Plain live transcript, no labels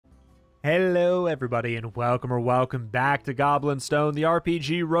Hello everybody and welcome back to Goblin Stone, the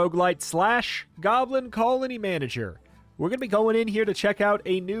RPG roguelite slash Goblin Colony Manager. We're going to be going in here to check out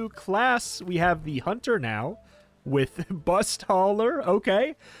a new class. We have the Hunter now with Bust Hauler.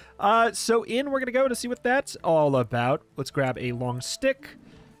 Okay. We're going to go to see what that's all about. Let's grab a long stick.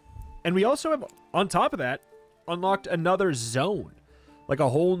 And we also have, on top of that, unlocked another zone. Like a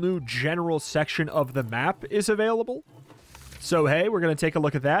whole new general section of the map is available. So hey, we're going to take a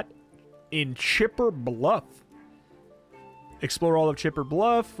look at that. In Chipper Bluff. Explore all of Chipper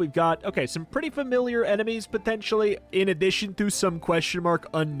Bluff. We've got, okay, some pretty familiar enemies, potentially, in addition to some question mark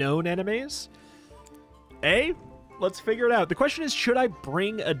unknown enemies. Let's figure it out. The question is, should I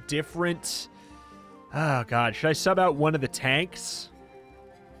bring a different... Oh, God. Should I sub out one of the tanks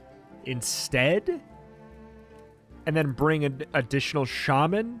instead? And then bring an additional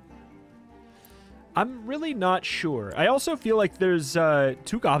shaman? I'm really not sure. I also feel like there's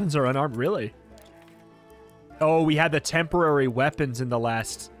two goblins are unarmed, really. Oh, we had the temporary weapons in the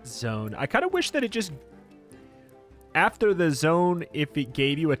last zone. I kind of wish that it just... After the zone, if it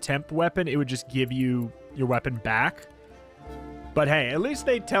gave you a temp weapon, it would just give you your weapon back. But hey, at least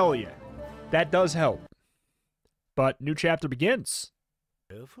they tell you. That does help. But new chapter begins.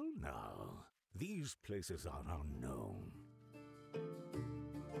 Careful now. These places are unknown.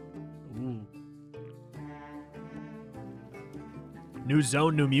 Ooh. New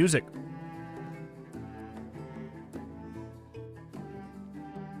zone, new music.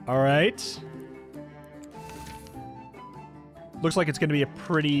 All right. Looks like it's going to be a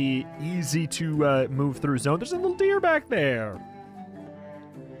pretty easy to move through zone. There's a little deer back there.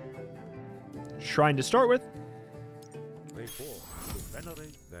 Shrine to start with. They fall to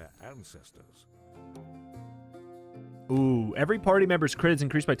venerate their ancestors. Ooh, every party member's crit is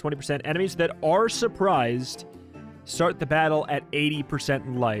increased by 20%. Enemies that are surprised start the battle at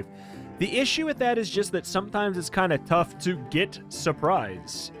 80% life. The issue with that is just that sometimes it's kind of tough to get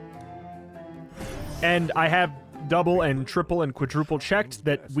surprise. And I have double and triple and quadruple checked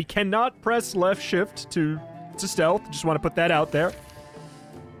that we cannot press left shift to stealth. Just want to put that out there.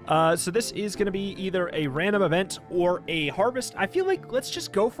 So this is going to be either a random event or a harvest. I feel like let's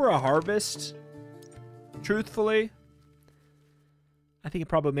just go for a harvest. Truthfully. I think it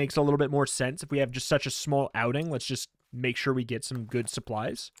probably makes a little bit more sense if we have just such a small outing. Let's just make sure we get some good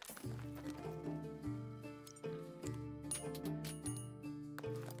supplies.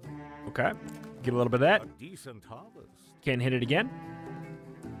 Okay. Get a little bit of that. A decent harvest. Can't hit it again.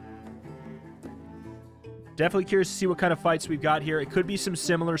 Definitely curious to see what kind of fights we've got here. It could be some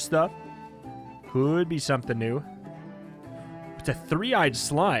similar stuff. Could be something new. It's a three-eyed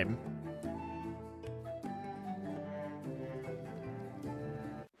slime.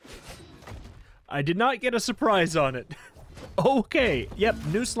 I did not get a surprise on it. Okay. Yep,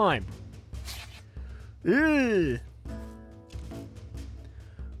 new slime. Ugh.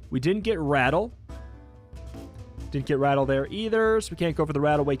 We didn't get rattle. Didn't get rattle there either, so we can't go for the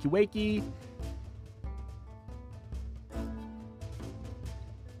rattle wakey wakey.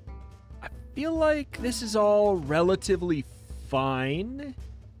 I feel like this is all relatively fine.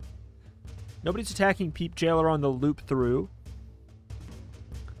 Nobody's attacking Peep Jailer on the loop through.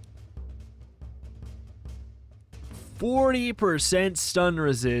 40% stun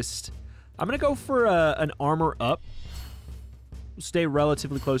resist. I'm going to go for an armor up. We'll stay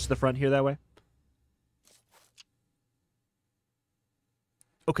relatively close to the front here that way.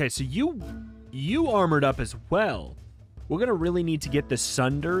 Okay, so you armored up as well. We're going to really need to get the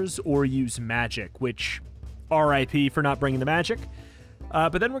Sunders or use magic, which RIP for not bringing the magic.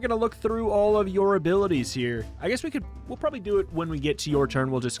 But then we're going to look through all of your abilities here. I guess we'll probably do it when we get to your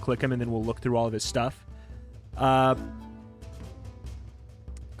turn. We'll just click them and then we'll look through all of his stuff.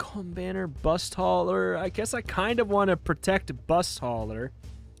 Calm Banner, Bust Hauler. I guess I kind of want to protect Bust Hauler.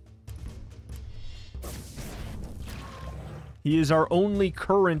 He is our only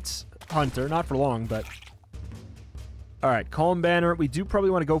current hunter. Not for long, but... Alright, Calm Banner. We do probably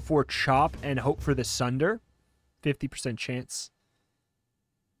want to go for Chop and hope for the Sunder. 50% chance.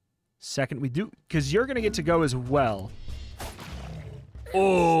 Second, we do... Because you're going to get to go as well.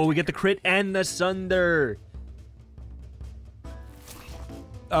 Oh, we get the crit and the Sunder.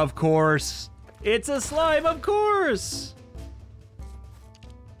 Of course. It's a slime, of course.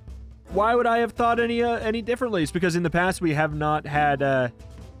 Why would I have thought any differently? It's because in the past we have not had the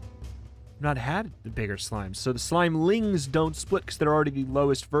bigger slimes. So the slimelings don't split because they're already the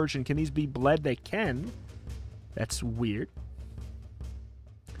lowest version. Can these be bled? They can. That's weird.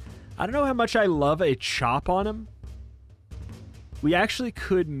 I don't know how much I love a chop on him. We actually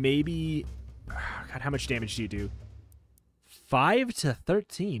could maybe... God, how much damage do you do? 5 to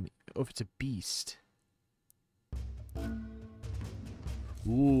 13. Oh, if it's a beast.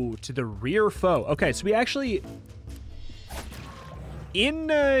 Ooh, to the rear foe. Okay, so we actually...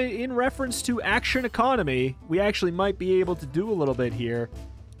 In reference to action economy, we actually might be able to do a little bit here.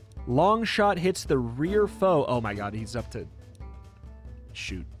 Long shot hits the rear foe. Oh my god, he's up to...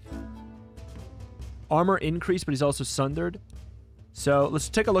 Shoot. Armor increase, but he's also sundered. So let's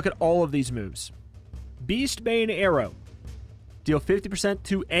take a look at all of these moves. Beast Bane Arrow. Deal 50%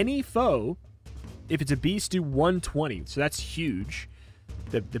 to any foe. If it's a beast, do 120. So that's huge.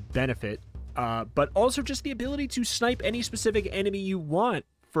 The benefit. But also just the ability to snipe any specific enemy you want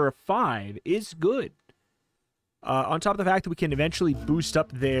for a 5 is good. On top of the fact that we can eventually boost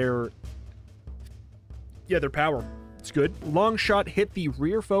up their power. It's good. Long shot hit the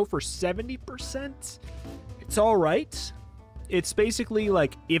rear foe for 70%. It's all right. It's basically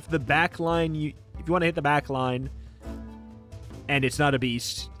like if the back line, if you want to hit the back line and it's not a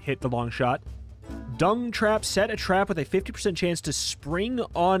beast, hit the long shot. Dung Trap, set a trap with a 50% chance to spring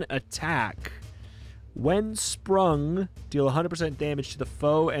on attack. When sprung, deal 100% damage to the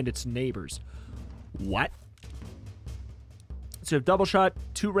foe and its neighbors. What? So if double shot,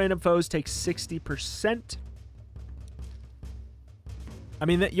 2 random foes take 60%. I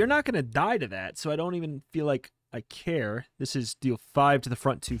mean, you're not going to die to that, so I don't even feel like I care. This is deal 5 to the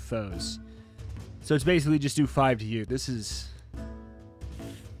front 2 foes. So it's basically just do 5 to you. This is...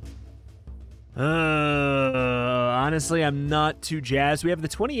 honestly, I'm not too jazzed. We have the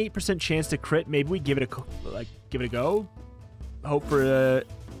 28% chance to crit. Maybe we give it a go. Hope for a...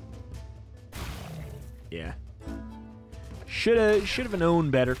 Yeah. Should have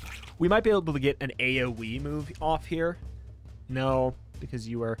known better. We might be able to get an AoE move off here. No, because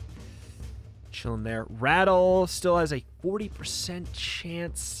you are chilling there. Rattle still has a 40%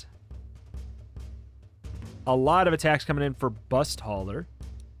 chance. A lot of attacks coming in for Bust Hauler.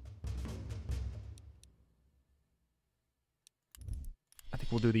 I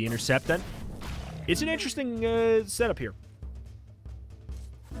think we'll do the Intercept then. It's an interesting setup here.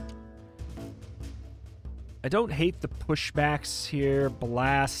 I don't hate the pushbacks here.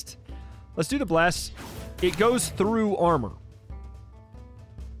 Blast. Let's do the Blast. It goes through armor.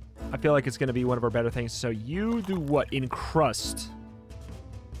 I feel like it's going to be one of our better things. So you do what? Encrust.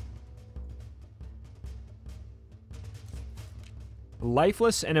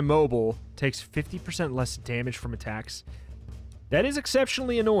 Lifeless and immobile takes 50% less damage from attacks. That is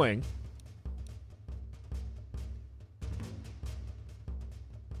exceptionally annoying.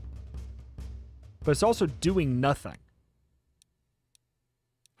 But it's also doing nothing.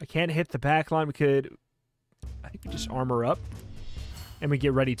 I can't hit the back line. We could... I think we just armor up. And we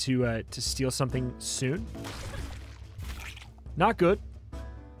get ready to steal something soon. Not good.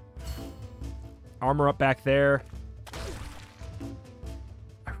 Armor up back there.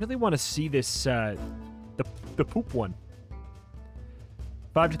 I really want to see this, the poop one.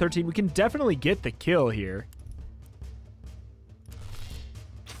 5 to 13. We can definitely get the kill here.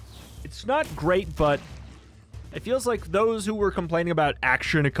 It's not great, but it feels like those who were complaining about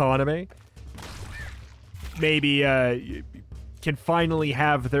action economy maybe can finally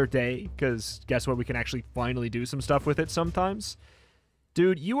have their day, because guess what? We can actually finally do some stuff with it sometimes.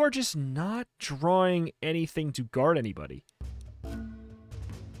 Dude, you are just not drawing anything to guard anybody.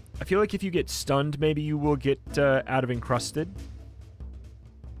 I feel like if you get stunned, maybe you will get out of encrusted.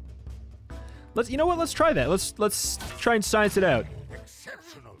 You know what? Let's try that. Let's try and science it out.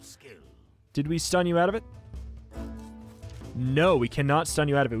 Exceptional skill. Did we stun you out of it? No, we cannot stun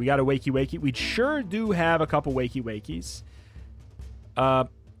you out of it. We got a wakey wakey. We sure do have a couple wakey wakeys. But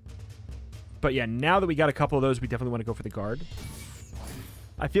yeah, now that we got a couple of those, we definitely want to go for the guard.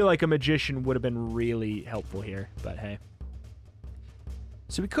 I feel like a magician would have been really helpful here, but hey.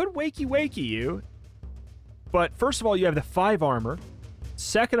 So we could wakey wakey you. But first of all, you have the 5 armor.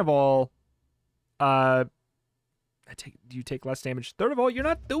 Second of all, you take less damage. Third of all, you're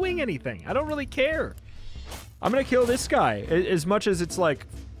not doing anything. I don't really care. I'm gonna kill this guy. As much as it's like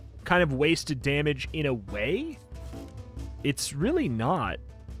kind of wasted damage in a way, it's really not.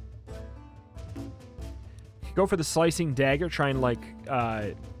 Go for the slicing dagger. Try and like,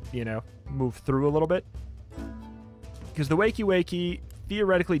 you know, move through a little bit. Because the wakey wakey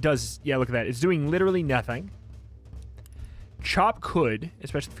theoretically does, yeah, look at that. It's doing literally nothing. Chop could,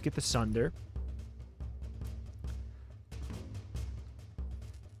 especially if we get the sunder.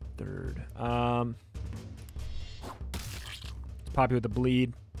 Third. Let's pop you with the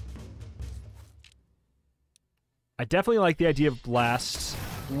bleed. I definitely like the idea of blasts.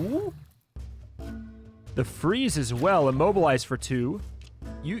 Ooh. The freeze as well. Immobilize for 2.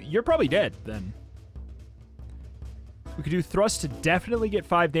 You're probably dead then. We could do thrust to definitely get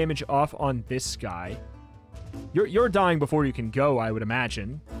 5 damage off on this guy. You're dying before you can go, I would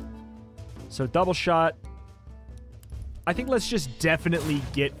imagine. So double shot. I think let's just definitely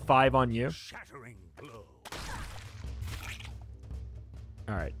get 5 on you. Shattering blow.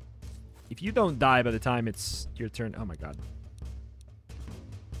 All right. If you don't die by the time it's your turn... Oh, my God.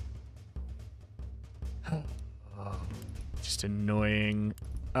 Oh, just annoying.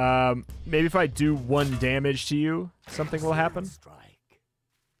 Maybe if I do 1 damage to you, something will happen.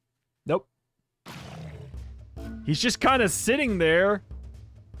 Nope. He's just kind of sitting there,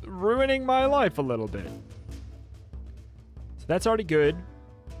 ruining my life a little bit. So that's already good.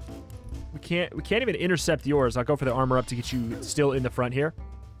 We can't even intercept yours. I'll go for the armor up to get you still in the front here.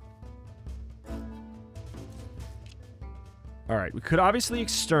 All right, we could obviously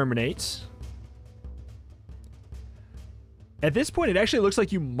exterminate. At this point, it actually looks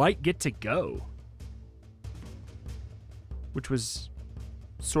like you might get to go. Which was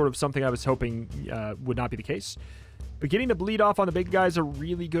sort of something I was hoping would not be the case. But getting the bleed off on the big guy is a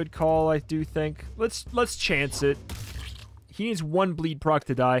really good call, I do think. Let's chance it. He needs 1 bleed proc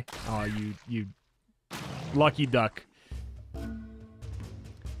to die. Oh, you lucky duck.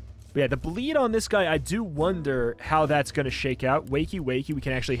 But yeah, the bleed on this guy, I do wonder how that's going to shake out. Wakey, wakey, we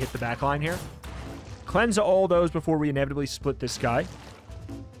can actually hit the back line here. Cleanse all those before we inevitably split this guy.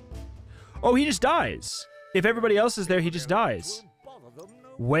 Oh, he just dies. If everybody else is there, he just dies.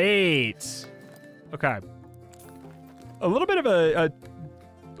 Wait. Okay. A little bit of a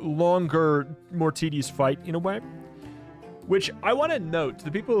longer, more tedious fight in a way. Which I want to note to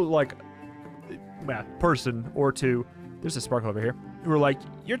the people like, well, person or two, there's a sparkle over here, who are like,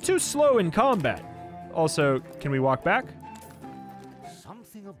 you're too slow in combat. Also, can we walk back?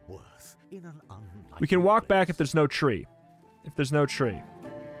 Something of worth in an we can walk back if there's no tree. If there's no tree.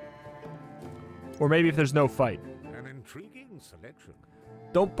 Or maybe if there's no fight. An intriguing selection.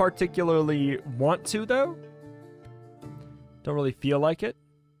 Don't particularly want to, though. Don't really feel like it.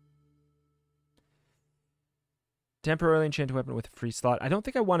 Temporarily enchant a weapon with a free slot. I don't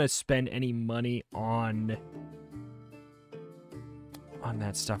think I want to spend any money on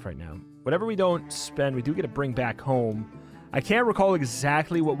that stuff right now. Whatever we don't spend, we do get to bring back home. I can't recall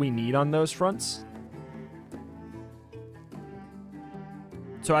exactly what we need on those fronts.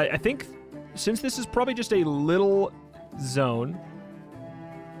 So I think since this is probably just a little zone,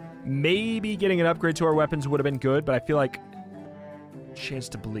 maybe getting an upgrade to our weapons would have been good, but I feel like chance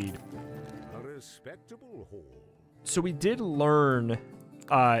to bleed. A respectable haul. So we did learn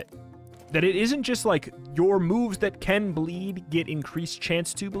that it isn't just like your moves that can bleed get increased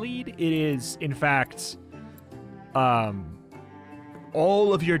chance to bleed. It is, in fact, all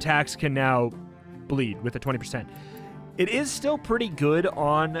of your attacks can now bleed with a 20%. It is still pretty good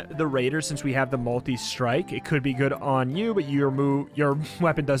on the Raider since we have the multi-strike. It could be good on you, but your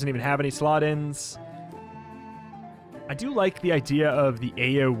weapon doesn't even have any slot-ins. I do like the idea of the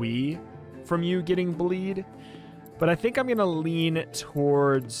AoE from you getting bleed, but I think I'm going to lean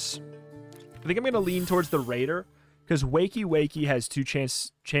towards... the Raider, because Wakey Wakey has 2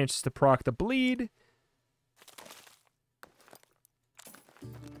 chances to proc the bleed.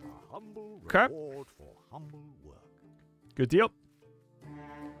 Okay. Good deal.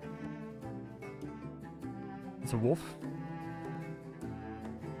 It's a wolf.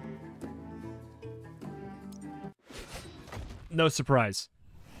 No surprise.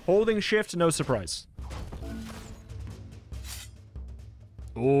 Holding shift, no surprise.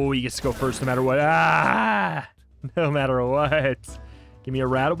 Oh, he gets to go first no matter what. Ah! No matter what. Give me a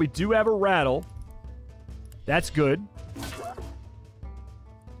rattle. We do have a rattle. That's good.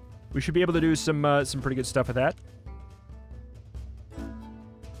 We should be able to do some pretty good stuff with that.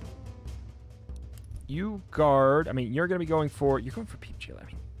 You guard. I mean, you're going to be going for... You're going for Peep Chill. I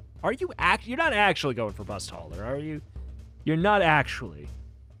mean, are you... You're not actually going for Bust Hauler, are you? You're not actually.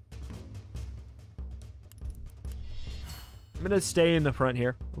 I'm going to stay in the front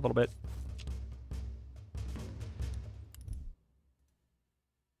here a little bit.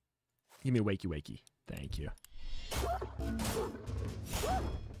 Give me a Wakey Wakey. Thank you.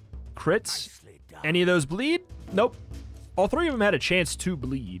 Crits. Any of those bleed? Nope. All 3 of them had a chance to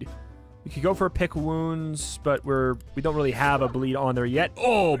bleed. We could go for a pick wounds, but we don't really have a bleed on there yet.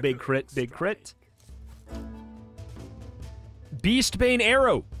 Oh, big crit, big crit. Beastbane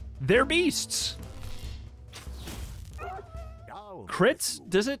Arrow. They're beasts. Crits?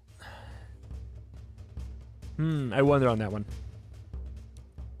 Does it? I wonder on that one.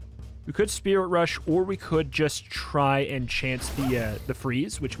 We could Spirit Rush, or we could just try and chance the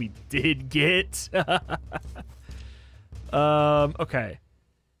freeze, which we did get. Okay.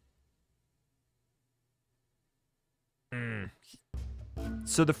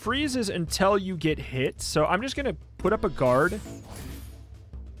 So the freeze is until you get hit. So I'm just going to put up a guard.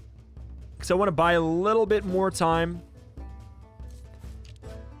 Because I want to buy a little bit more time.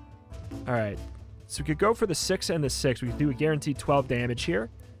 All right. So we could go for the 6 and the 6. We could do a guaranteed 12 damage here.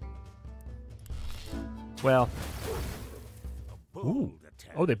 Well. Ooh.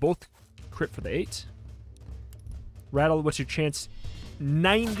 Oh, they both crit for the 8. Rattle, what's your chance?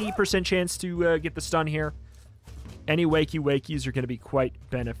 90% chance to get the stun here. Any wakey-wakies are going to be quite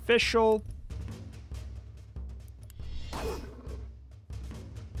beneficial.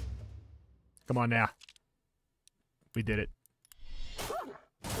 Come on now. We did it.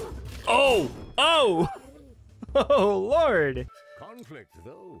 Oh! Oh! Oh, Lord! Conflict,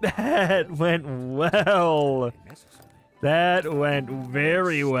 though. That went well. That went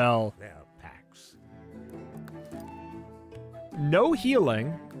very well. Their packs. No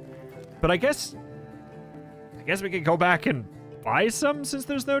healing, but I guess we can go back and buy some since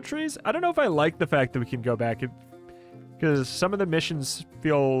there's no trees. I don't know if I like the fact that we can go back, because some of the missions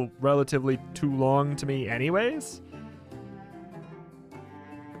feel relatively too long to me anyways.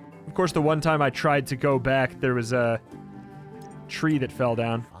 Of course, the one time I tried to go back, there was a tree that fell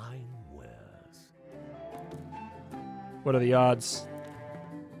down. Fine wares. What are the odds?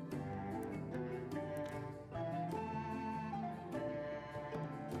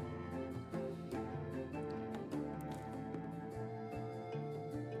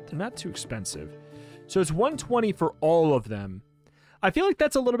 They're not too expensive. So it's 120 for all of them. I feel like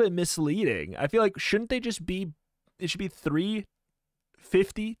that's a little bit misleading. I feel like, shouldn't they just be, it should be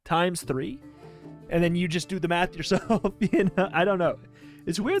 350 times 3? And then you just do the math yourself, you know? I don't know.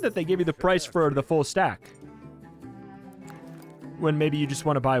 It's weird that they give you the price for the full stack, when maybe you just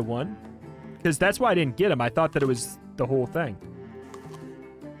want to buy one. Because that's why I didn't get them. I thought that it was the whole thing.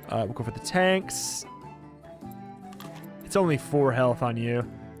 We'll go for the tanks. It's only 4 health on you.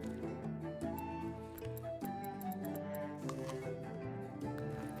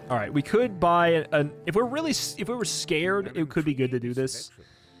 All right, we could buy an if we were scared, it could be good to do this.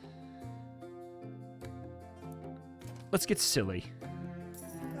 Let's get silly.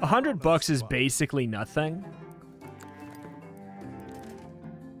 $100 is basically nothing.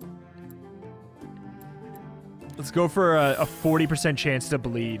 Let's go for a 40% chance to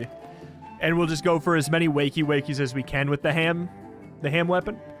bleed. And we'll just go for as many wakey-wakies as we can with the ham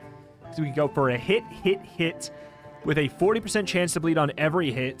weapon. So we can go for a hit, with a 40% chance to bleed on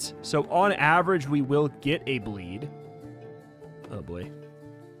every hit. So on average, we will get a bleed. Oh boy.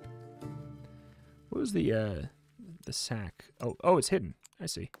 What was the sack? Oh, it's hidden. I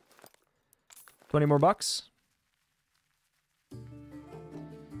see. 20 more bucks.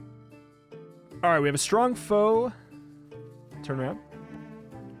 All right, we have a strong foe. Turn around.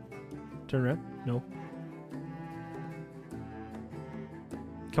 Turn around. No.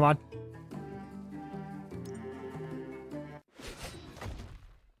 Come on.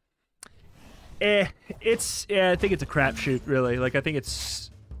 I think it's a crapshoot, really. Like, I think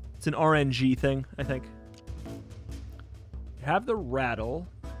it's an RNG thing, I think. You have the rattle.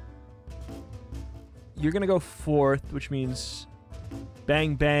 You're gonna go 4th, which means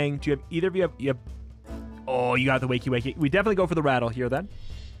bang, bang. Do you have either of you have oh, you got the wakey. We definitely go for the rattle here, then.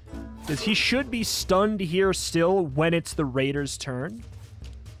 Because he should be stunned here still when it's the Raider's turn.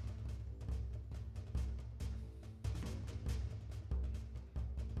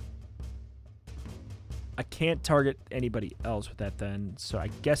 I can't target anybody else with that then, so I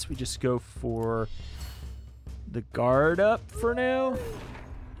guess we just go for the guard up for now.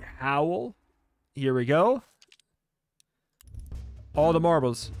 Howl. Here we go. All the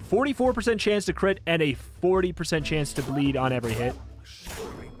marbles. 44% chance to crit and a 40% chance to bleed on every hit.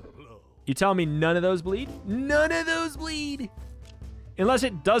 You tell me none of those bleed? None of those bleed! Unless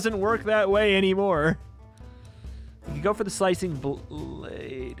it doesn't work that way anymore. You can go for the slicing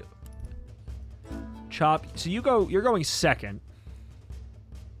blade. Chop. So you're going 2nd.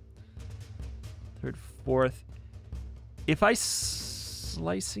 3rd, 4th. If I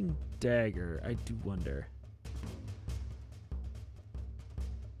slicing dagger, I do wonder.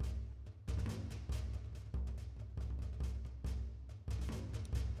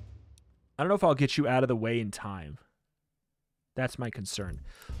 I don't know if I'll get you out of the way in time. That's my concern.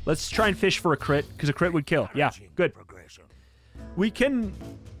 Let's try and fish for a crit, because a crit would kill. Yeah, good. We can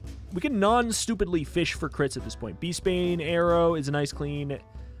non-stupidly fish for crits at this point. Beastbane arrow is a nice clean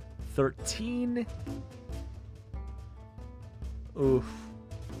 13. Oof.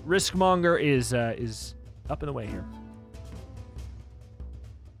 Riskmonger is up and away here.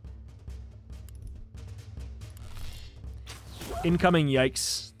 Incoming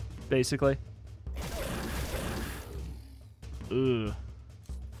yikes, basically. Ugh.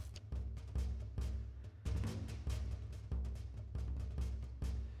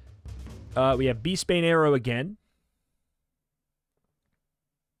 We have Beastbane Arrow again.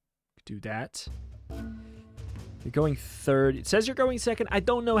 Do that. You're going third. It says you're going second. I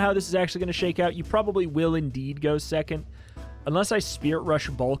don't know how this is actually going to shake out. You probably will indeed go second. Unless I Spirit Rush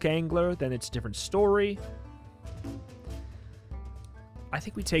Bulk Angler, then it's a different story. I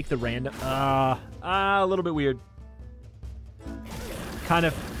think we take the random. A little bit weird. Kind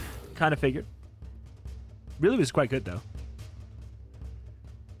of figured. Really was quite good, though.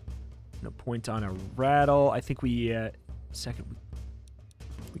 No point on a rattle. I think we, second,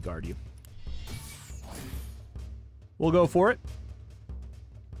 we guard you. We'll go for it.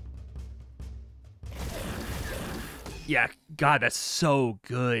 Yeah, God, that's so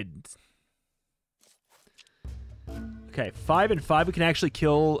good. Okay, 5 and 5. We can actually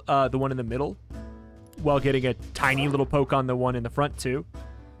kill the one in the middle while getting a tiny little poke on the one in the front, too.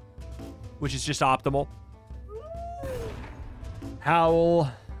 Which is just optimal.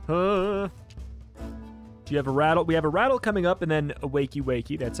 Howl. Do you have a rattle? We have a rattle coming up and then a wakey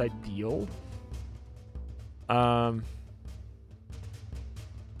wakey. That's ideal. Are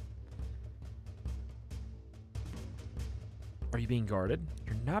you being guarded?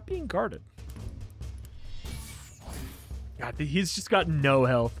 You're not being guarded. God, he's just got no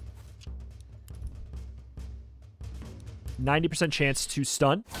health. 90% chance to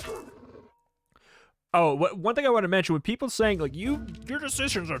stun. Oh, one thing I want to mention, when people saying, like, your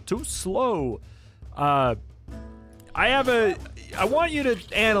decisions are too slow, I want you to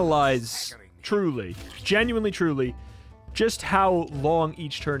analyze truly, genuinely truly, just how long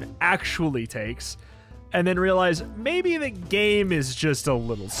each turn actually takes, and then realize maybe the game is just a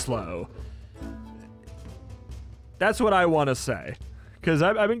little slow. That's what I want to say, because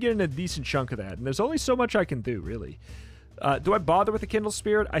I've been getting a decent chunk of that, and there's only so much I can do, really. Do I bother with the Kindle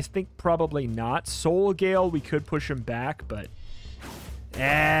Spirit? I think probably not. Soul Gale, we could push him back, but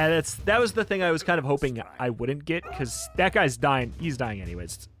that was the thing I was kind of hoping I wouldn't get, because that guy's dying. He's dying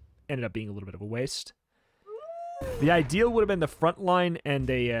anyways. Ended up being a little bit of a waste. The ideal would have been the front line and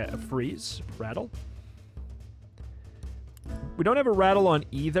a freeze rattle. We don't have a rattle on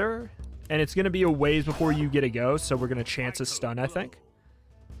either, and it's going to be a ways before you get a go, so we're going to chance a stun, I think.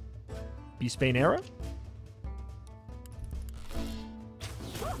 Beastbane Arrow.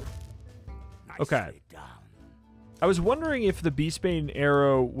 Okay. I was wondering if the Beastbane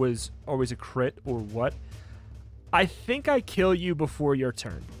Arrow was always a crit or what. I think I kill you before your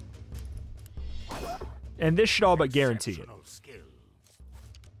turn. And this should all but guarantee it.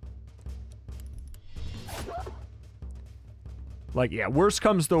 Like, yeah, worst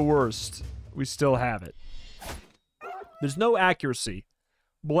comes to worst. We still have it. There's no accuracy.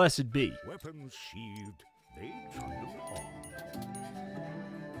 Blessed be. Weapons sheathed, they trundle on.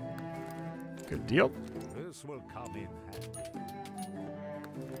 Good deal. This will come in handy.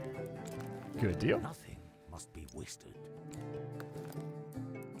 Good deal. Nothing must be wasted.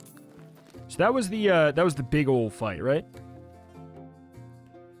 So that was the big old fight, right?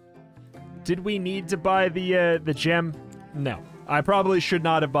 Did we need to buy the gem? No. I probably should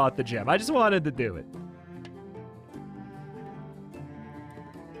not have bought the gem. I just wanted to do it.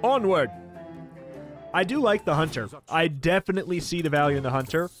 Onward. I do like the Hunter. I definitely see the value in the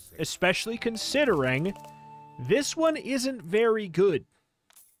Hunter, especially considering this one isn't very good.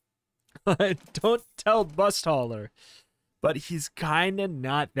 Don't tell Bust Hauler, but he's kind of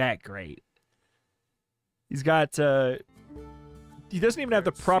not that great. He's got, he doesn't even have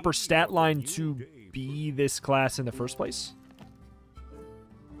the proper stat line to be this class in the first place.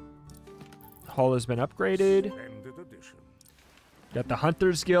 Hull has been upgraded. Got the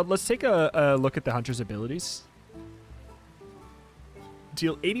Hunter's Guild. Let's take a look at the Hunter's abilities.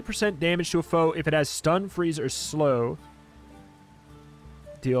 Deal 80% damage to a foe if it has stun, freeze, or slow.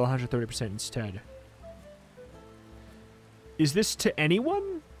 Deal 130% instead. Is this to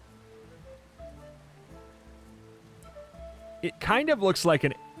anyone? It kind of looks like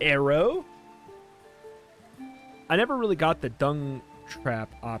an arrow. I never really got the dung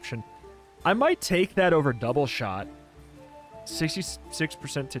trap option. I might take that over double shot.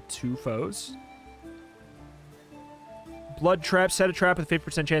 66% to 2 foes. Blood trap, set a trap with a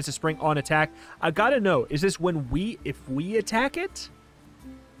 50% chance to spring on attack. I gotta know, is this when if we attack it?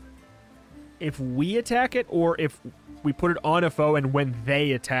 If we attack it, or if we put it on a foe and when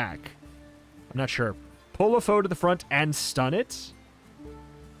they attack? I'm not sure. Pull a foe to the front and stun it?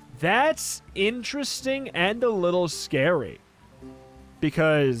 That's interesting and a little scary.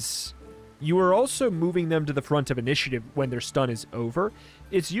 Because you are also moving them to the front of initiative when their stun is over.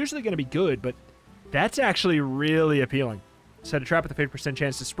 It's usually going to be good, but that's actually really appealing. Set a trap with a 50%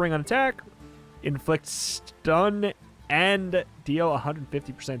 chance to spring on attack, inflict stun, and deal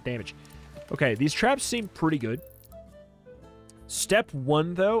 150% damage. Okay, these traps seem pretty good. Step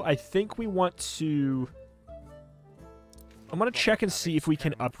 1, though, I think we want to... I'm going to check and see if we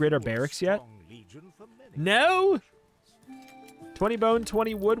can upgrade our barracks yet. No! 20 bone,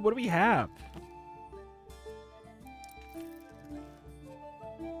 20 wood. What do we have?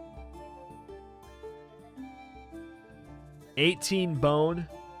 $18 bone.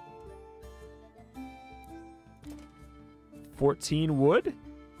 14 wood?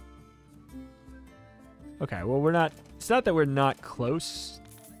 Okay, well, we're not... It's not that we're not close.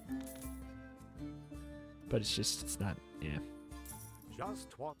 But it's just, it's not... Yeah.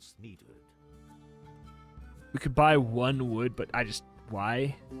 Just what's needed. We could buy 1 wood, but I just...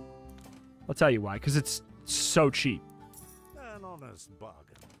 Why? I'll tell you why. Because it's so cheap. An honest bargain.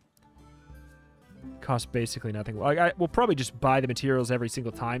 Costs basically nothing. We'll probably just buy the materials every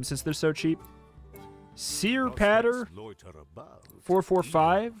single time since they're so cheap. Seer Patter.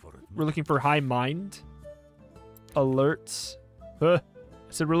 445. We're looking for High Mind. Alerts. I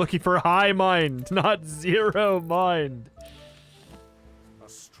said we're looking for High Mind, not Zero Mind. A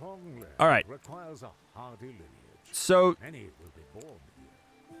strong leg all right. Requires a hardy lineage. So Many will be born here.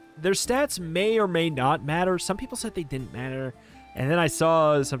 their stats may or may not matter. Some people said they didn't matter, and then I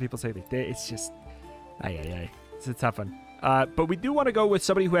saw some people say they did. It's just, it's a tough one. But we do want to go with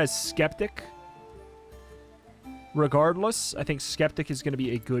somebody who has Skeptic. Regardless, I think Skeptic is going to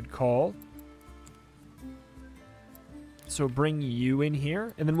be a good call. So bring you in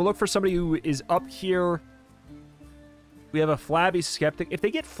here. And then we'll look for somebody who is up here. We have a Flabby Skeptic. If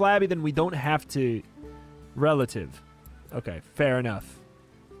they get Flabby, then we don't have to... Relative. Okay, fair enough.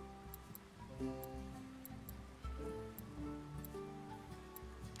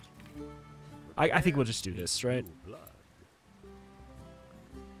 I think we'll just do this, right?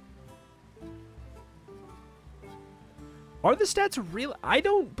 Are the stats real? I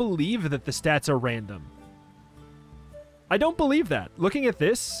don't believe that the stats are random. I don't believe that. Looking at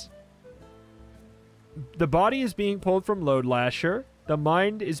this, the body is being pulled from Load Lasher. The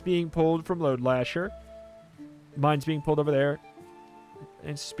mind is being pulled from Load Lasher. Mind's being pulled over there.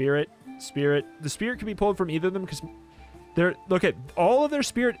 And Spirit. The Spirit can be pulled from either of them because they're... Look at all of their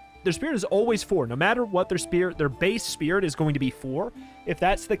Spirit. Their Spirit is always 4. No matter what their Spirit... Their base Spirit is going to be 4. If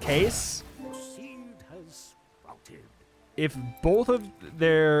that's the case... If both of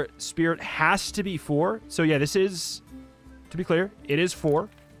their Spirit has to be 4... So yeah, this is... To be clear, it is 4.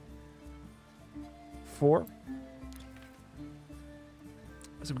 4.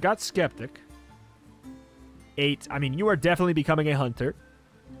 So we've got Skeptic. 8. I mean, you are definitely becoming a hunter.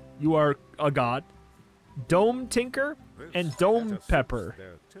 You are a god. Dome Tinker and Dome Pepper.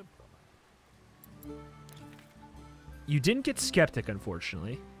 You didn't get Skeptic,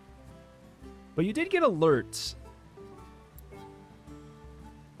 unfortunately. But you did get Alerts.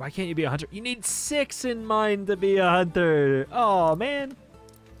 Why can't you be a hunter? You need 6 in mind to be a hunter. Oh, man.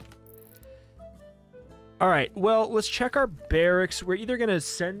 All right, well, let's check our barracks. We're either going to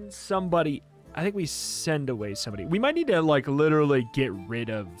send somebody... I think we send away somebody. We might need to, like, literally get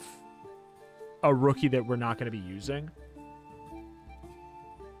rid of a rookie that we're not going to be using.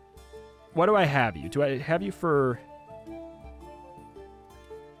 What do I have you? Do I have you for...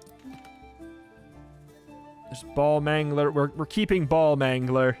 There's Ball Mangler. We're keeping Ball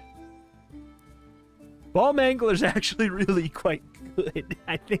Mangler. Ball Mangler's actually really quite good.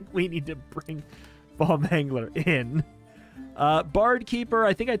 I think we need to bring Ball Mangler in. Bard Keeper,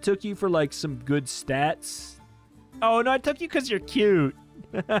 I think I took you for, like, some good stats. Oh, no, I took you because you're cute.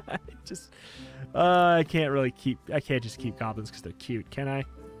 I can't just keep goblins because they're cute, can I?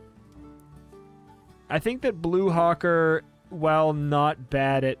 I think that Blue Hawker, while not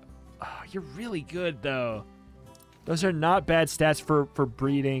bad at... Oh, you're really good, though. Those are not bad stats for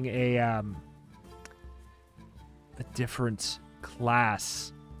breeding a different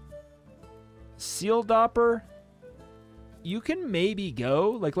class. Seal Dopper, you can maybe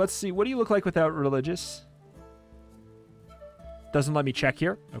go. Like, let's see. What do you look like without religious? Doesn't let me check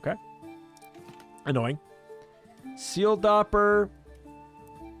here. Okay. Annoying. Seal Dopper.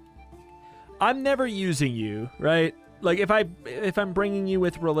 I'm never using you, right? Like, if I'm bringing you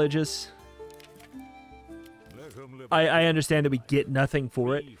with religious, I understand that we get nothing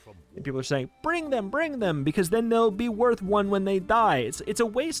for it. And people are saying, bring them, because then they'll be worth 1 when they die. It's a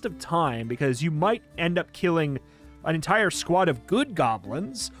waste of time, because you might end up killing an entire squad of good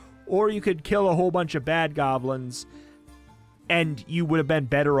goblins, or you could kill a whole bunch of bad goblins, and you would have been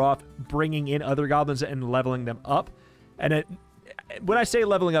better off bringing in other goblins and leveling them up. And when I say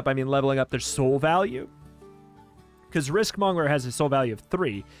leveling up, I mean leveling up their soul value. Because Riskmonger has a soul value of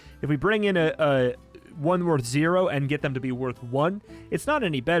 3. If we bring in a one worth 0 and get them to be worth 1, it's not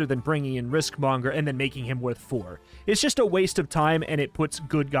any better than bringing in Riskmonger and then making him worth 4. It's just a waste of time, and it puts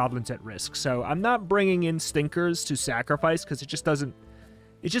good goblins at risk. So I'm not bringing in Stinkers to sacrifice because it just doesn't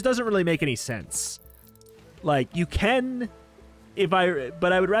really make any sense. Like, you can,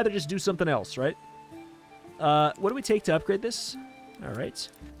 but I would rather just do something else, right? What do we take to upgrade this? All right.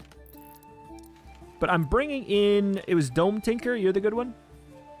 But I'm bringing in, it was Dome Tinker, you're the good one?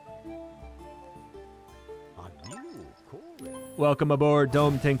 Welcome aboard,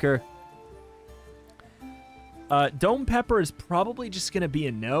 Dome Tinker. Dome Pepper is probably just going to be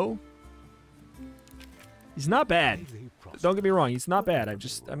a no. He's not bad. Don't get me wrong, he's not bad. I'm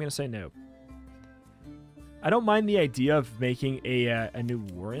going to say no. I don't mind the idea of making a new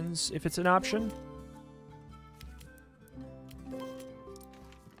Warrens if it's an option.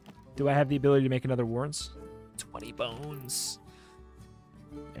 Do I have the ability to make another Warrens? 20 bones.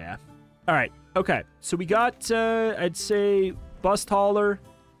 Yeah. All right. Okay. So we got, I'd say, Bust Hauler.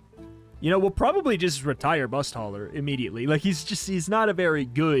 You know, we'll probably just retire Bust Hauler immediately. Like, he's not a very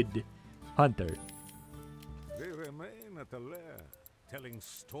good hunter. They remain at the lair, telling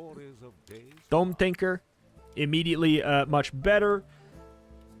stories of days. Dome Tinker. Immediately much better.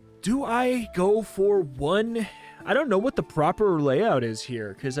 Do I go for one? I don't know what the proper layout is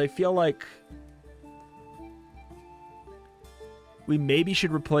here, because I feel like we maybe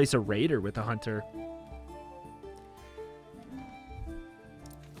should replace a Raider with a Hunter.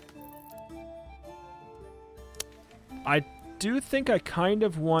 I do think I kind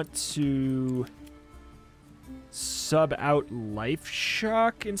of want to sub out Life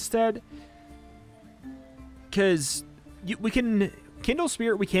Shock instead, because we can... Kindle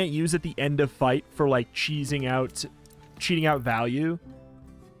Spirit we can't use at the end of fight for, like, cheating out value.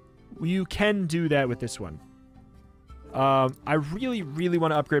 You can do that with this one. I really, really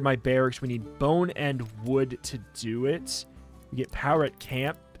want to upgrade my barracks. We need bone and wood to do it. We get power at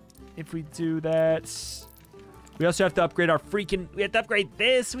camp if we do that. We also have to upgrade our freaking... We have to upgrade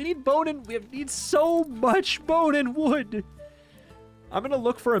this. We need bone and... We need so much bone and wood. I'm going to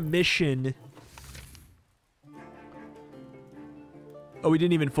look for a mission... Oh, we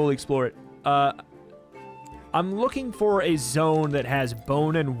didn't even fully explore it. I'm looking for a zone that has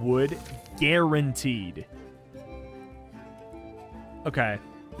bone and wood guaranteed. Okay,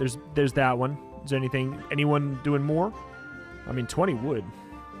 there's that one. Is there anyone doing more? I mean, 20 wood.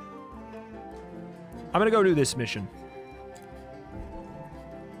 I'm gonna go do this mission.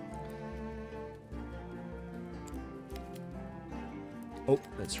 Oh,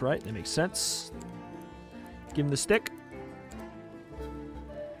 that's right. That makes sense. Give him the stick.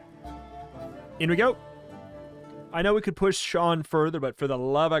 In we go. I know we could push on further, but for the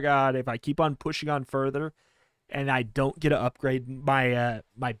love of God, if I keep on pushing on further and I don't get to upgrade my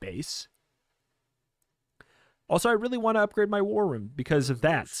my base. Also, I really want to upgrade my war room because of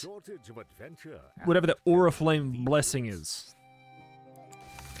that. Whatever the Oriflame blessing is.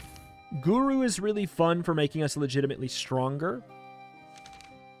 Guru is really fun for making us legitimately stronger.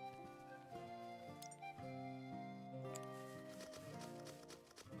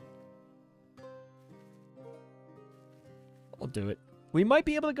 I'll do it. We might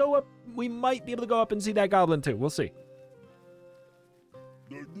be able to go up. We might be able to go up and see that goblin too. We'll see.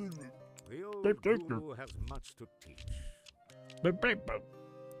 The old guru has much to teach.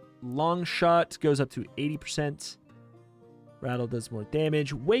 Long shot goes up to 80%. Rattle does more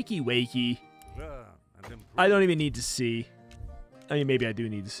damage. Wakey wakey. I don't even need to see. I mean, maybe I do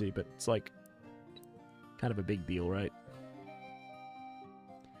need to see, but it's like kind of a big deal, right?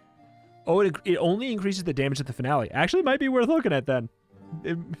 Oh, it only increases the damage at the finale. Actually, might be worth looking at then.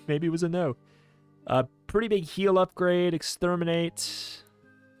 Maybe it was a no. Pretty big heal upgrade. Exterminate.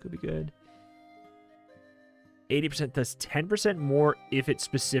 Could be good. 80% does 10% more if it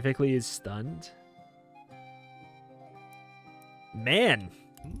specifically is stunned. Man.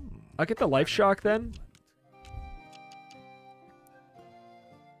 I'll get the life shock then.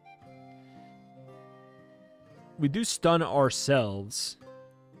 We do stun ourselves.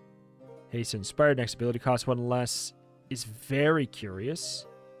 Haste inspired. Next ability costs one less. Is very curious.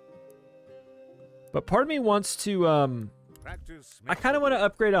 But part of me wants to, I kind of want to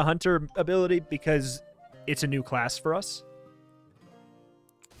upgrade a hunter ability because it's a new class for us.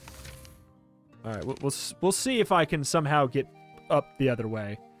 Alright, we'll see if I can somehow get up the other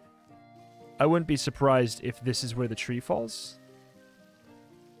way. I wouldn't be surprised if this is where the tree falls.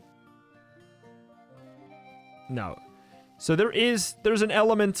 No. So there's an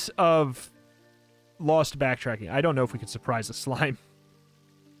element of lost backtracking. I don't know if we can surprise a slime.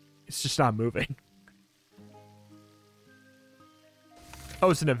 It's just not moving. Oh,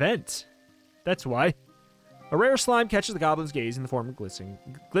 it's an event. That's why. A rare slime catches the goblin's gaze in the form of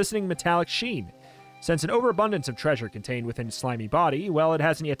glistening metallic sheen. Since an overabundance of treasure contained within its slimy body, well, it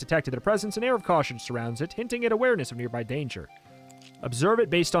hasn't yet detected their presence, an air of caution surrounds it, hinting at awareness of nearby danger. Observe it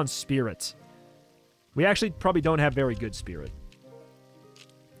based on spirit. We actually probably don't have very good spirit.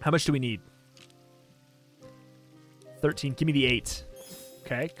 How much do we need? 13. Give me the 8.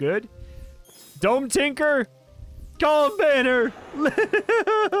 Okay, good. Dome Tinker! Calm Banner!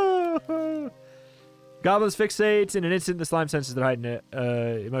 Goblins fixate. In an instant, the slime senses their heightened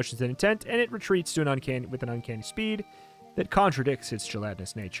emotions and intent, and it retreats to with an uncanny speed that contradicts its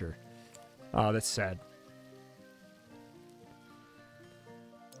gelatinous nature. Oh, that's sad.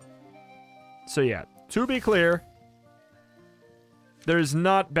 So yeah, to be clear, there's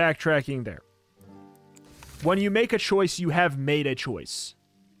not backtracking there. When you make a choice, you have made a choice.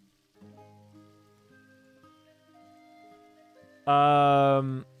 I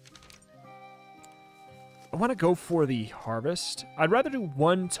want to go for the harvest. I'd rather do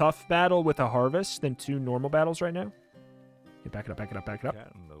 1 tough battle with a harvest than 2 normal battles right now. Okay, back it up, back it up, back it up.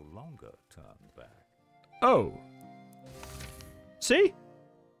 Can no longer turn back. Oh. See?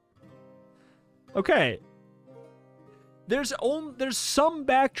 Okay. There's some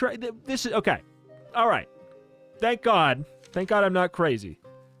backtrack. This is okay. All right. Thank God. Thank God I'm not crazy.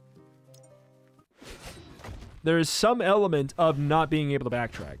 There is some element of not being able to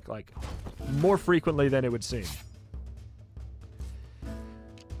backtrack, like more frequently than it would seem.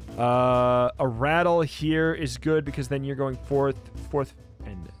 A rattle here is good because then you're going fourth,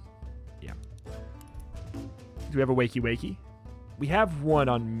 and yeah. Do we have a wakey wakey? We have one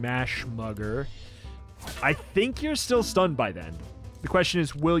on Mash Mugger. I think you're still stunned by then. The question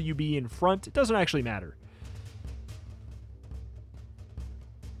is, will you be in front? It doesn't actually matter.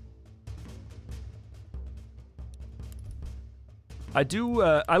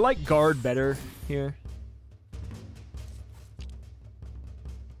 I like guard better here.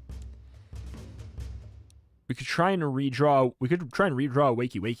 We could try and redraw. We could try and redraw a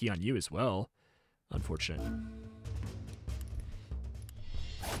wakey wakey on you as well. Unfortunate.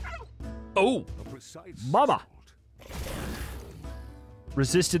 Oh, mama!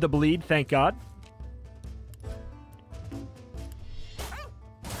 Resisted the bleed, thank God.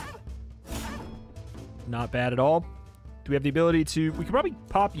 Not bad at all. Do we have the ability to... We could probably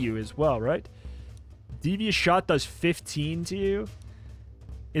pop you as well, right? Devious Shot does 15 to you.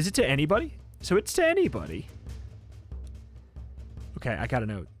 Is it to anybody? So it's to anybody. Okay, I got a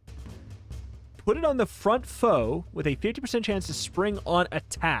note. Put it on the front foe with a 50% chance to spring on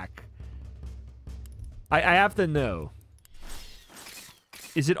attack. I have to know.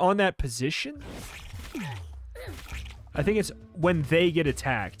 Is it on that position? I think it's when they get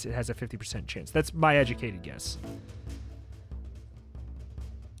attacked, it has a 50% chance. That's my educated guess.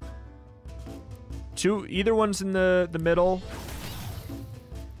 Either one's in the middle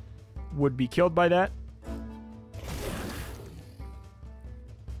would be killed by that.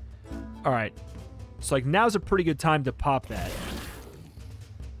 All right. So, like, now's a pretty good time to pop that.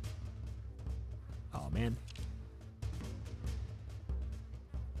 Oh, man.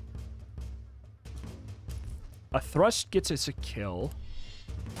 A thrust gets us a kill.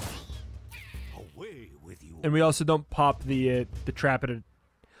 Away with you. And we also don't pop the trap at a...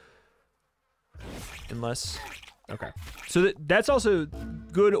 Unless... Okay. So that's also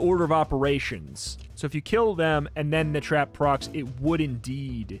good order of operations. So if you kill them and then the trap procs, it would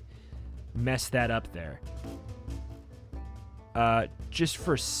indeed mess that up there. Just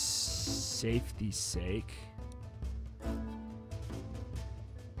for safety's sake.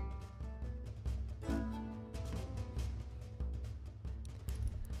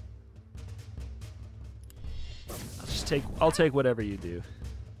 I'll take whatever you do.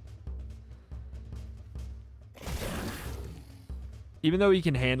 Even though he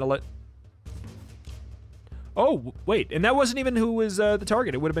can handle it. Oh, wait. And that wasn't even who was the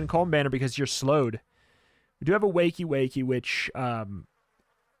target. It would have been Calm Banner because you're slowed. We do have a Wakey Wakey, which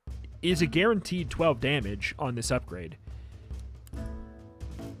is a guaranteed 12 damage on this upgrade.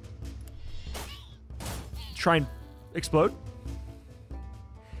 Try and explode.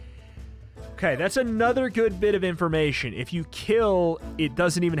 Okay, that's another good bit of information. If you kill, it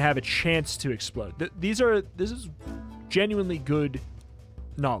doesn't even have a chance to explode. This is genuinely good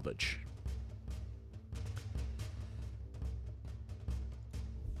knowledge.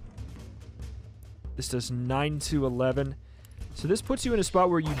 This does 9 to 11. So this puts you in a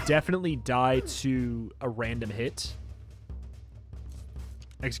spot where you definitely die to a random hit.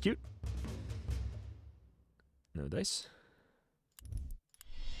 Execute. No dice.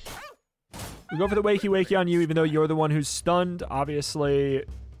 We go for the Wakey Wakey on you, even though you're the one who's stunned. Obviously,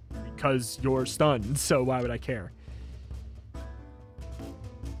 because you're stunned, so why would I care?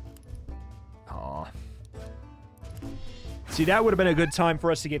 Aw. See, that would have been a good time for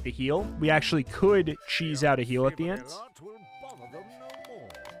us to get the heal. We actually could cheese out a heal at the end.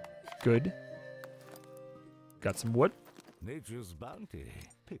 Good. Got some wood. Nature's bounty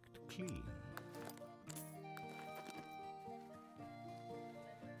picked clean.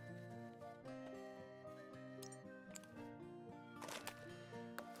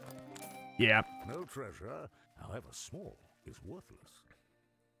 Yeah. No treasure, however small, is worthless.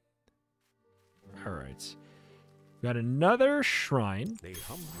 All right. Got another shrine. They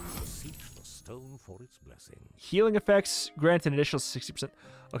humbly beseech the stone for its blessing. Healing effects grant an additional 60%.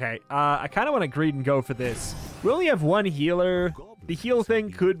 Okay, I kind of want to greed and go for this. We only have one healer. The heal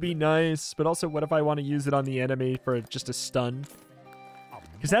thing could be nice, but also what if I want to use it on the enemy for just a stun?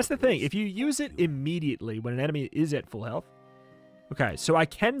 Because that's the thing. If you use it immediately when an enemy is at full health. Okay, so I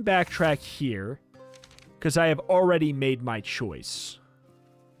can backtrack here because I have already made my choice.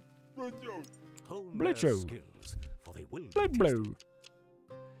 Blitzo. Blue.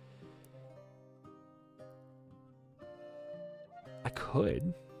 I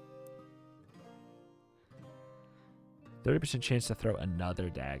could. 30% chance to throw another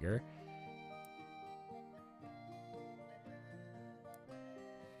dagger.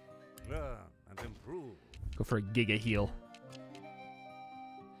 Learn and improve. Go for a giga heal.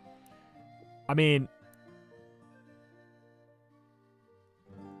 I mean,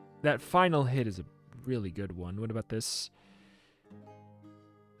 that final hit is a really good one. What about this?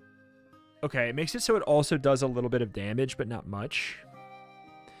 Okay, it makes it so it also does a little bit of damage, but not much.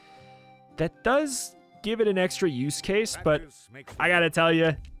 That does give it an extra use case, but I gotta tell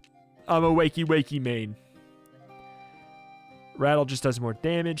you, I'm a wakey main. Rattle just does more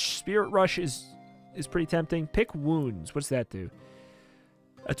damage. Spirit Rush is pretty tempting. Pick Wounds. What's that do?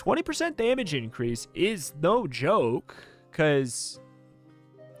 A 20% damage increase is no joke, because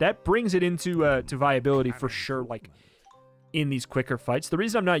that brings it into to viability for sure, like, in these quicker fights. The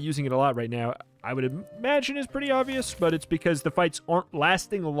reason I'm not using it a lot right now, I would imagine is pretty obvious, but it's because the fights aren't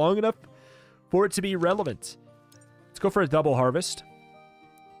lasting long enough for it to be relevant. Let's go for a double harvest.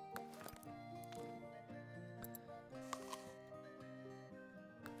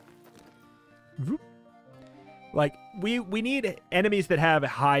 Like, we need enemies that have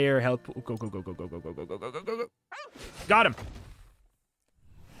higher health. Go. Got him.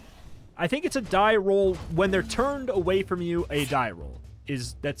 I think it's a die roll. When they're turned away from you, a die roll.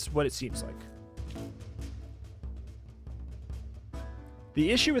 That's what it seems like.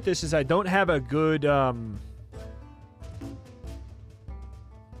 The issue with this is I don't have a good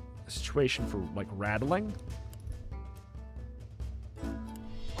situation for, like, rattling.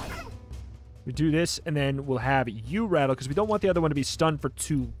 We do this, and then we'll have you rattle, because we don't want the other one to be stunned for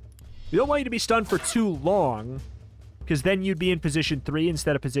too... We don't want you to be stunned for too long, because then you'd be in position 3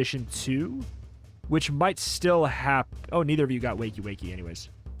 instead of position 2, which might still happen. Oh, neither of you got wakey anyways.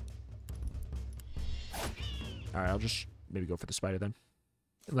 All right, I'll just maybe go for the spider then.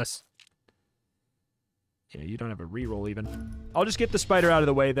 Unless... Yeah, you don't have a reroll even. I'll just get the spider out of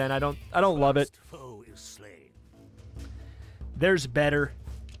the way then. I don't love it. There's better.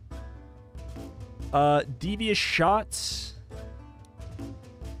 Devious shots.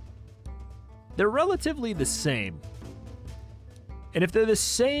 They're relatively the same. And if they're the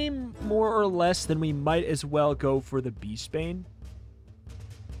same, more or less, then we might as well go for the Beastbane.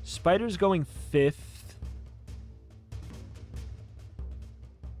 Spider's going 5th.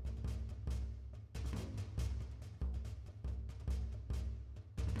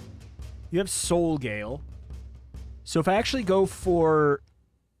 You have Soul Gale. So if I actually go for...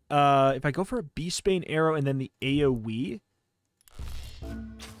 if I go for a Beastbane arrow and then the AoE,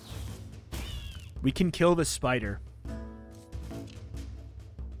 we can kill the spider.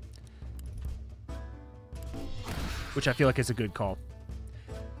 Which I feel like is a good call.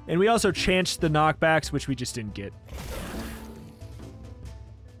 And we also chanced the knockbacks, which we just didn't get.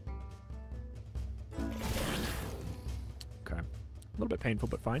 Okay. A little bit painful,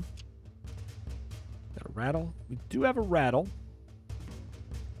 but fine. Got a rattle. We do have a rattle.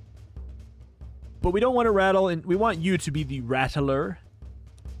 But we don't want to rattle, and we want you to be the rattler.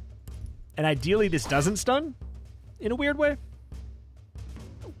 And ideally, this doesn't stun in a weird way.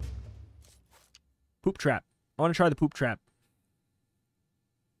 Poop trap. I want to try the poop trap.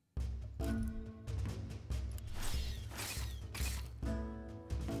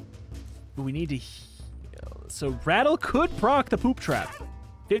 But we need to heal. So rattle could proc the poop trap.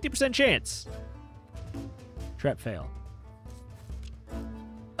 50% chance. Trap fail.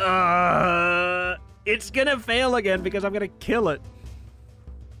 It's gonna fail again because I'm gonna kill it.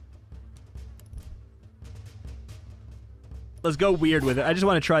 Let's go weird with it. I just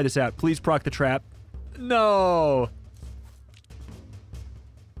want to try this out. Please proc the trap. No!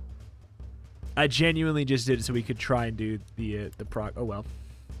 I genuinely just did it so we could try and do the proc. Oh, well.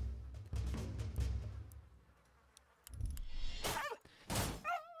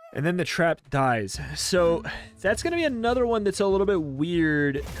 And then the trap dies. So that's going to be another one that's a little bit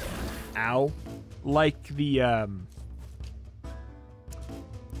weird. Ow. Like the,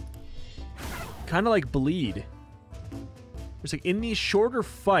 kind of like bleed. It's like in these shorter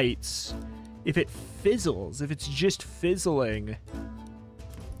fights, if it fizzles, if it's just fizzling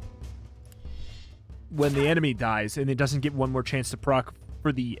when the enemy dies and it doesn't get one more chance to proc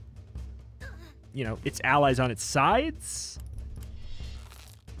for the, you know, its allies on its sides,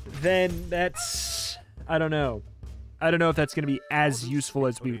 then that's, I don't know. I don't know if that's going to be as useful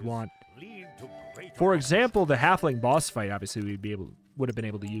as we would want. For example, the halfling boss fight, obviously would have been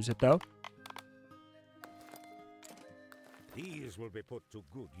able to use it though. These will be put to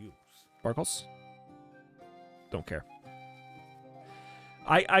good use. Sparkles? Don't care.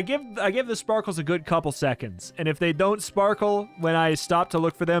 I give the sparkles a good couple seconds, and if they don't sparkle when I stop to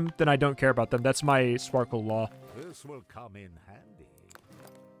look for them, then I don't care about them. That's my sparkle law. This will come in handy.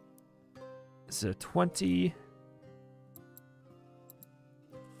 It's a 20.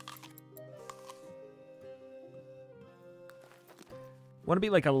 Want to be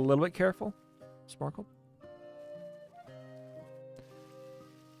like a little bit careful, Sparkle?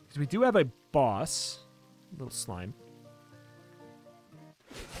 Because we do have a boss, little slime.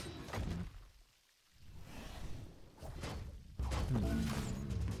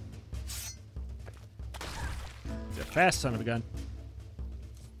 He's a fast son of a gun.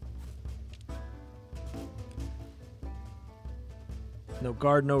 No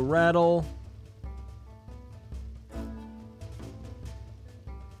guard, no rattle.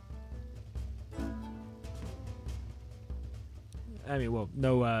 I mean, well,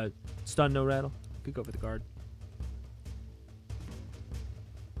 no stun, no rattle. Could go for the guard.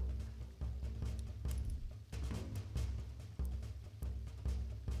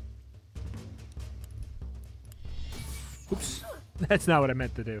 Oops. That's not what I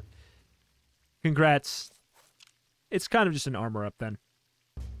meant to do. Congrats. It's kind of just an armor up then.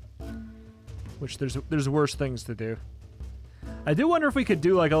 Which there's worse things to do. I do wonder if we could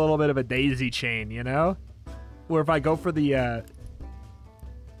do like a little bit of a daisy chain, you know? Where if I go for the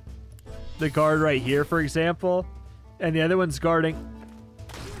guard right here, for example, and the other one's guarding.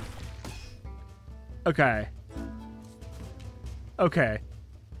 Okay. Okay.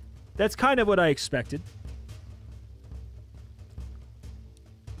 That's kind of what I expected.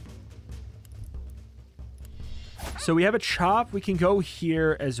 So we have a chop. We can go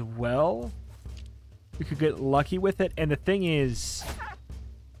here as well. We could get lucky with it. And the thing is,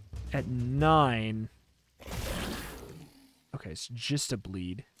 at 9... Okay, it's just a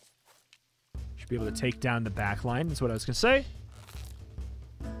bleed. Should be able to take down the back line. That's what I was going to say.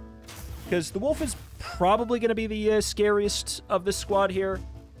 Because the wolf is probably going to be the scariest of the squad here.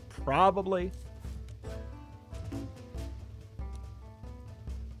 Probably.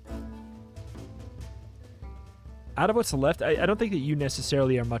 Out of what's left, I don't think that you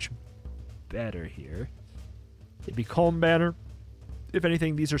necessarily are much better here. It'd be Calm Banner. If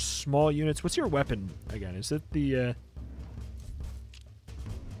anything, these are small units. What's your weapon again? Is it the...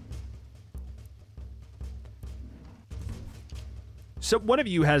 So one of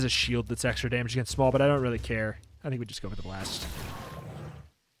you has a shield that's extra damage against small, but I don't really care. I think we just go for the blast.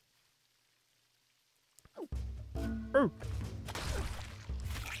 Oh.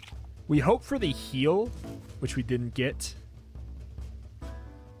 We hope for the heal, which we didn't get.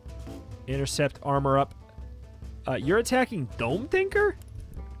 Intercept, armor up. You're attacking Dome Thinker?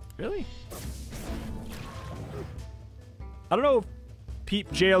 Really? I don't know if Peep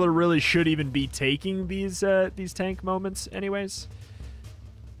Jailer really should even be taking these tank moments anyways.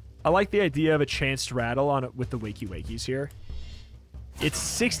 I like the idea of a chanced rattle on it with the Wakey Wakeys here. It's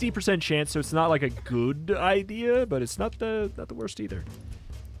 60% chance, so it's not like a good idea, but it's not the worst either.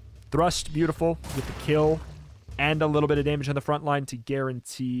 Thrust, beautiful, with the kill, and a little bit of damage on the front line to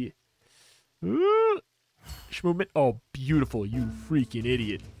guarantee movement. Oh, beautiful, you freaking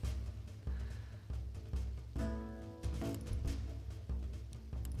idiot.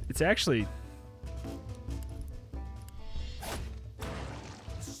 It's actually...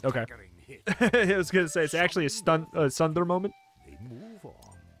 Okay. I was going to say, it's actually a Sunder moment.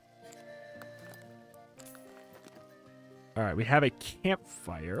 Alright, we have a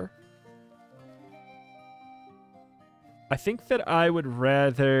campfire. I think that I would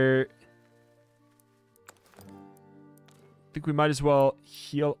rather... I think we might as well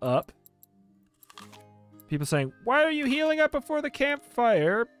heal up. People saying, why are you healing up before the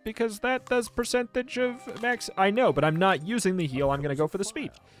campfire? Because that does percentage of max. I know, but I'm not using the heal. I'm going to go for the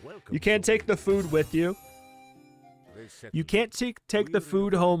speed. You can't take the food with you. You can't take the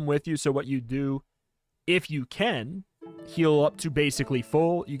food home with you, so what you do, if you can, heal up to basically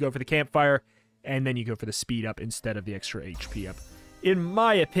full. You go for the campfire, and then you go for the speed up instead of the extra HP up. In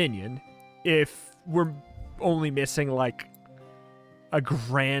my opinion, if we're only missing, like, a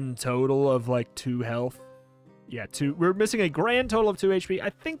grand total of, like, 2 health. Yeah, 2. We're missing a grand total of 2 HP. I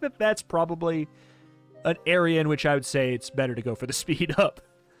think that that's probably an area in which I would say it's better to go for the speed up.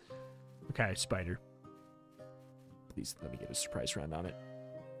 Okay, spider. Please let me get a surprise round on it.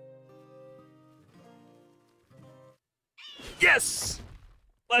 Yes!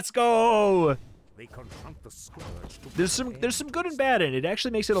 Let's go! They confront the scourge. There's some good and bad in it. It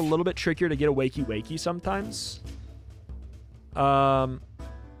actually makes it a little bit trickier to get a wakey sometimes.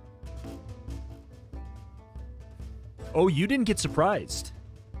 Oh, you didn't get surprised.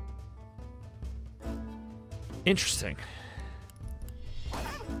 Interesting.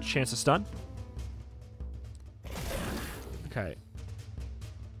 Chance to stun. Okay.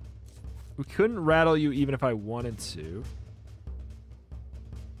 We couldn't rattle you even if I wanted to.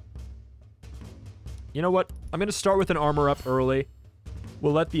 You know what? I'm going to start with an armor up early.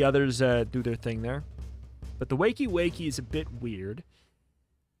 We'll let the others do their thing there. But the wakey is a bit weird.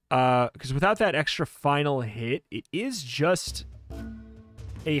 Because without that extra final hit, it is just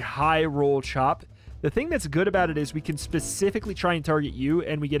a high roll chop. The thing that's good about it is we can specifically try and target you,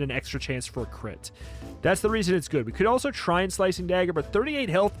 and we get an extra chance for a crit. That's the reason it's good. We could also try and Slicing Dagger, but 38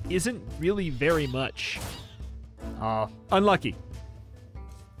 health isn't really very much. Unlucky.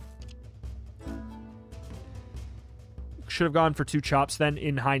 Should have gone for 2 chops then,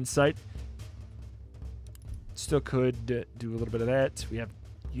 in hindsight. Still could do a little bit of that. We have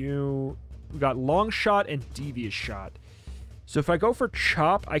you. We got long shot and devious shot. So if I go for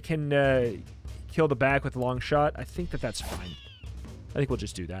chop, I can kill the back with long shot. I think that that's fine. I think we'll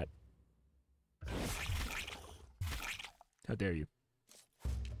just do that. How dare you?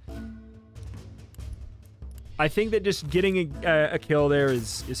 I think that just getting a kill there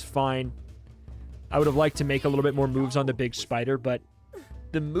is fine. I would have liked to make a little bit more moves on the big spider, but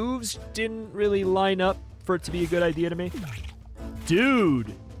the moves didn't really line up for it to be a good idea to me.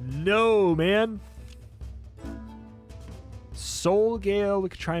 Dude, no, man. Soul Gale, we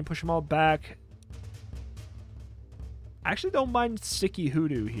could try and push them all back. I actually don't mind Sticky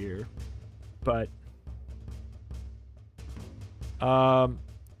Hoodoo here, but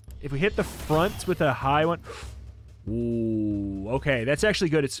if we hit the front with a high one, ooh, okay, that's actually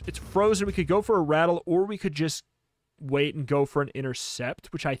good. It's frozen. We could go for a rattle, or we could just wait and go for an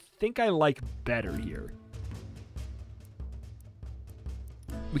intercept, which I think I like better here.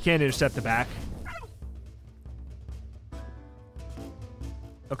 We can't intercept the back.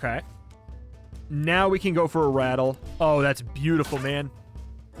 Okay. Now we can go for a rattle. Oh, that's beautiful, man.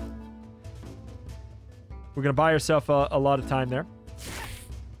 We're going to buy ourselves a lot of time there.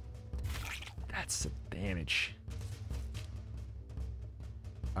 That's some damage.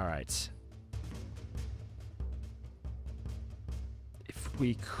 All right. If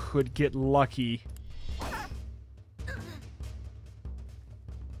we could get lucky.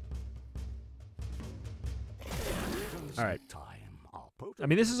 All right. I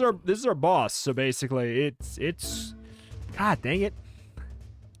mean, this is our boss, so basically it's God dang it.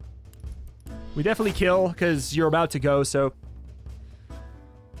 We definitely kill because you're about to go, so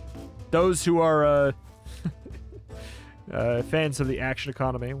those who are fans of the action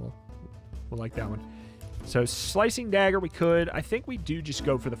economy will like that one. So Slicing Dagger we could. I think we do just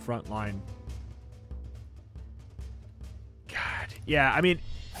go for the front line. God. Yeah, I mean,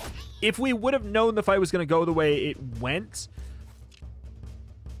 if we would have known the fight was going to go the way it went,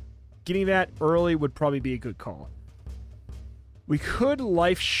 getting that early would probably be a good call. We could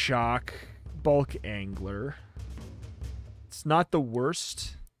Life Shock Bulk Angler. It's not the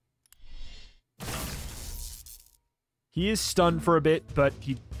worst. He is stunned for a bit, but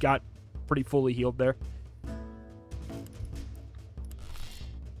he got pretty fully healed there.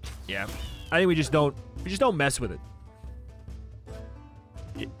 Yeah. I think we just don't mess with it.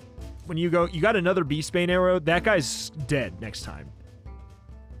 When you got another Beastbane arrow, that guy's dead next time.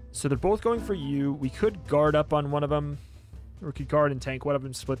 So they're both going for you. We could guard up on one of them. Or we could guard and tank one of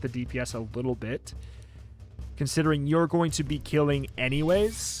them, split the DPS a little bit. Considering you're going to be killing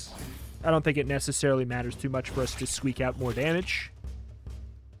anyways, I don't think it necessarily matters too much for us to squeak out more damage.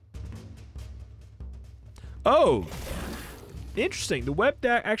 Oh! Interesting. The web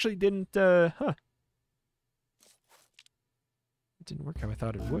actually didn't, It didn't work how I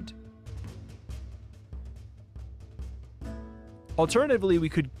thought it would. Alternatively, we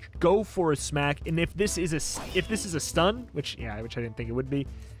could go for a smack, and if this is a stun, which I didn't think it would be,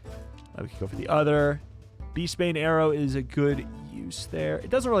 we could go for the other. Beastbane arrow is a good use there. It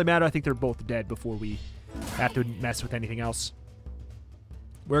doesn't really matter. I think they're both dead before we have to mess with anything else.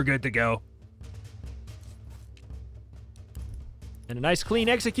 We're good to go. And a nice clean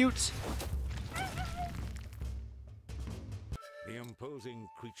execute. The imposing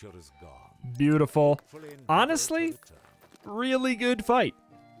creature is gone. Beautiful. Honestly, really good fight.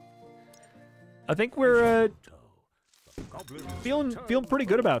 I think we're feeling pretty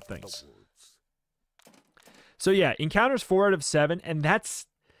good about things. So yeah, encounters 4 out of 7, and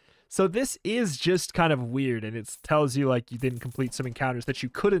so this is just kind of weird, and it tells you like you didn't complete some encounters that you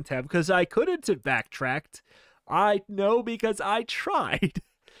couldn't have, because I couldn't have backtracked. I know because I tried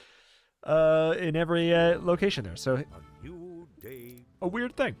in every location there. So a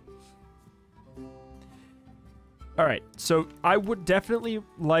weird thing. All right, so I would definitely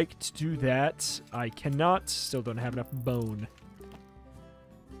like to do that. I cannot. Still don't have enough bone.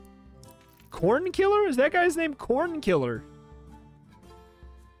 Corn Killer? Is that guy's name Corn Killer?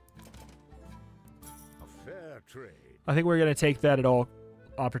 A fair trade. I think we're going to take that at all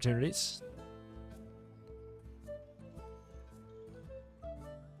opportunities.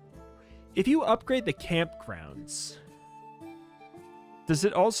 If you upgrade the campgrounds, does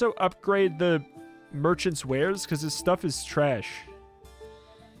it also upgrade the merchant's wares? Because his stuff is trash.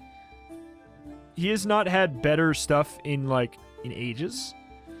 He has not had better stuff in ages.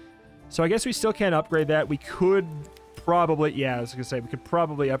 So I guess we still can't upgrade that. We could probably, yeah, I was going to say, we could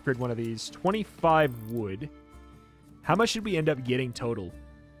probably upgrade one of these. 25 wood. How much did we end up getting total?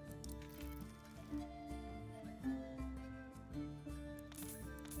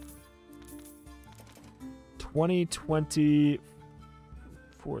 $20, $24.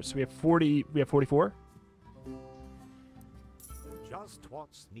 So we have 40. We have 44. Just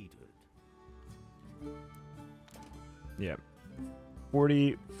what's needed. Yeah.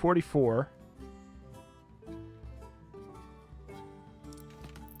 44.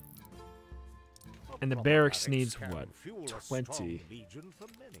 And the barracks needs what? 20.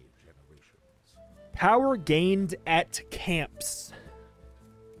 Power gained at camps.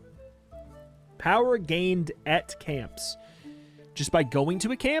 Power gained at camps. Just by going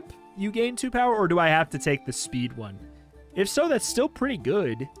to a camp, you gain 2 power, or do I have to take the speed one? If so, that's still pretty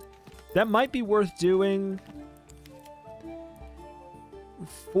good. That might be worth doing.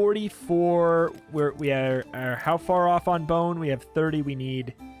 44. We are how far off on bone? We have 30. We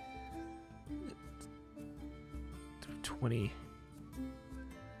need 20.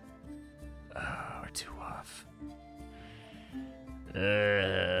 We're 2 off.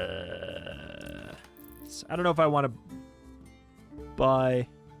 I don't know if I want to buy.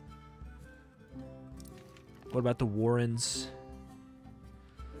 What about the Warrens?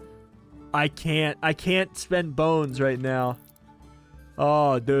 I can't spend bones right now.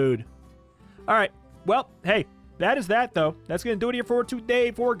 Oh, dude. All right. Well, hey, that is that, though. That's going to do it here for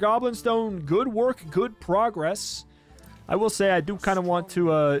today for Goblin Stone. Good work, good progress. I will say I do kind of want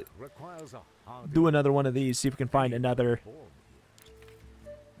to do another one of these, see if we can find another.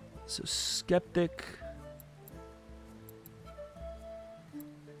 So, Skeptic.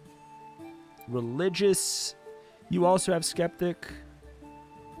 Religious. You also have Skeptic.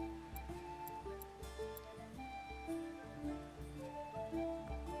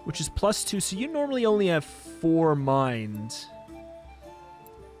 Which is +2, so you normally only have 4 mind.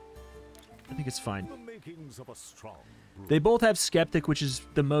 I think it's fine. They both have Skeptic, which is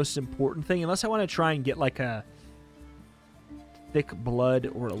the most important thing. Unless I want to try and get like a Thick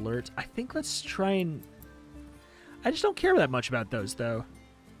Blood or Alert. I think let's try and... I just don't care that much about those, though.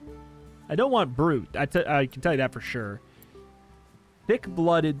 I don't want Brute. I can tell you that for sure. Thick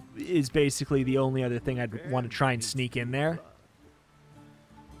Blooded is basically the only other thing I'd want to try and sneak in there.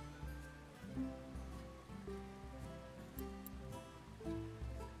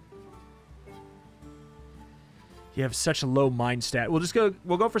 You have such a low mind stat.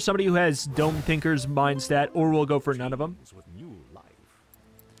 We'll go for somebody who has Dome Thinker's mind stat, or we'll go for none of them.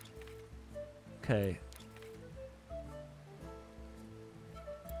 Okay.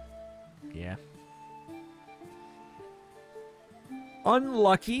 Yeah.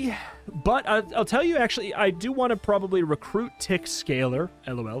 Unlucky, but I'll tell you, actually, I do want to probably recruit Tick Scaler,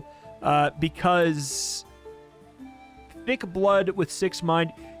 LOL, because Thick Blood with 6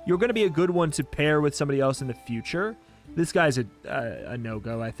 mind, you're going to be a good one to pair with somebody else in the future. This guy's a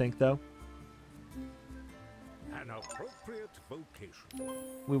no-go, I think, though. An appropriate vocation.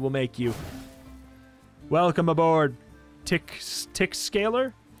 We will make you. Welcome aboard, Tick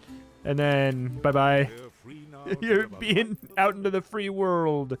Scaler. And then, bye-bye. free now. You're being out into the free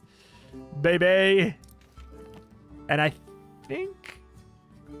world, baby. And I think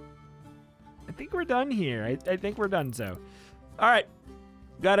we're done here. I think we're done. So, all right,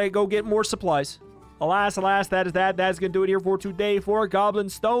 gotta go get more supplies. Alas, that is that. That's gonna do it here for today for Goblin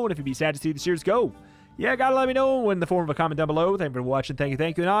Stone. If you'd be sad to see the series go, yeah, gotta let me know in the form of a comment down below. Thank you for watching. Thank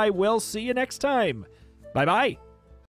you, and I will see you next time. Bye bye.